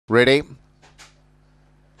Ready.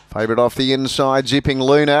 Favourite off the inside, Zipping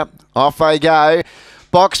Luna. Off they go.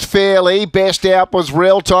 Boxed fairly. Best out was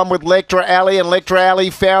Real Time with Lectra Alley, and Lectra Alley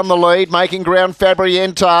found the lead, making ground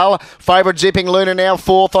Fabriental. Favourite Zipping Luna now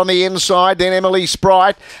fourth on the inside. Then Emily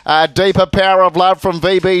Sprite. Deeper Power of Love from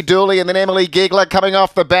VB Dooley, and then Emily Giggler coming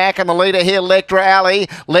off the back. And the leader here, Lectra Alley,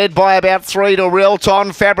 led by about 3 to Real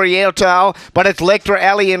Time Fabriental. But it's Lectra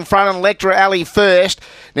Alley in front and Lectra Alley first.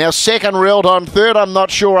 Now second, Real Time. Third, I'm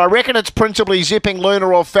not sure. I reckon it's principally Zipping Luna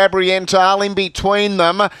or Fabriental. In between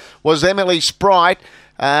them was Emily Sprite.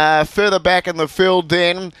 Further back in the field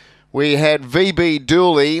then, we had VB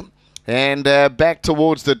Dooley, and back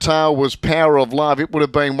towards the tail was Power of Love. It would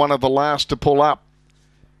have been one of the last to pull up.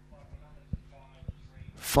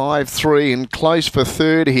 5-3 and close for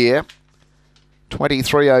third here.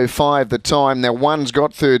 23.05 the time. Now one's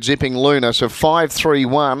got third, Zipping Luna, so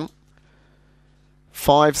 5-3-1.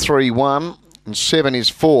 5-3-1 and 7 is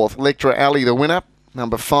fourth. Lectra Alley the winner,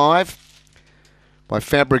 number 5 by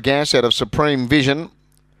Fabregas out of Supreme Vision.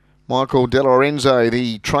 Michael De Lorenzo,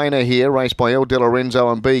 the trainer here, raced by L. De Lorenzo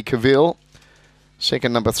and B. Cavill.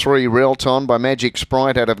 Second, number 3, Relton by Magic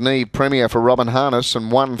Sprite out of Neve Premier for Robin Harness. And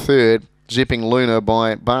 1/3, Zipping Luna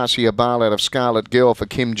by Barcia Bale out of Scarlet Girl for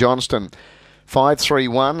Kim Johnston.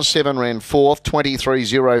 5-3-1, 7 ran fourth,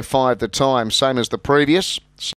 23.05 the time, same as the previous.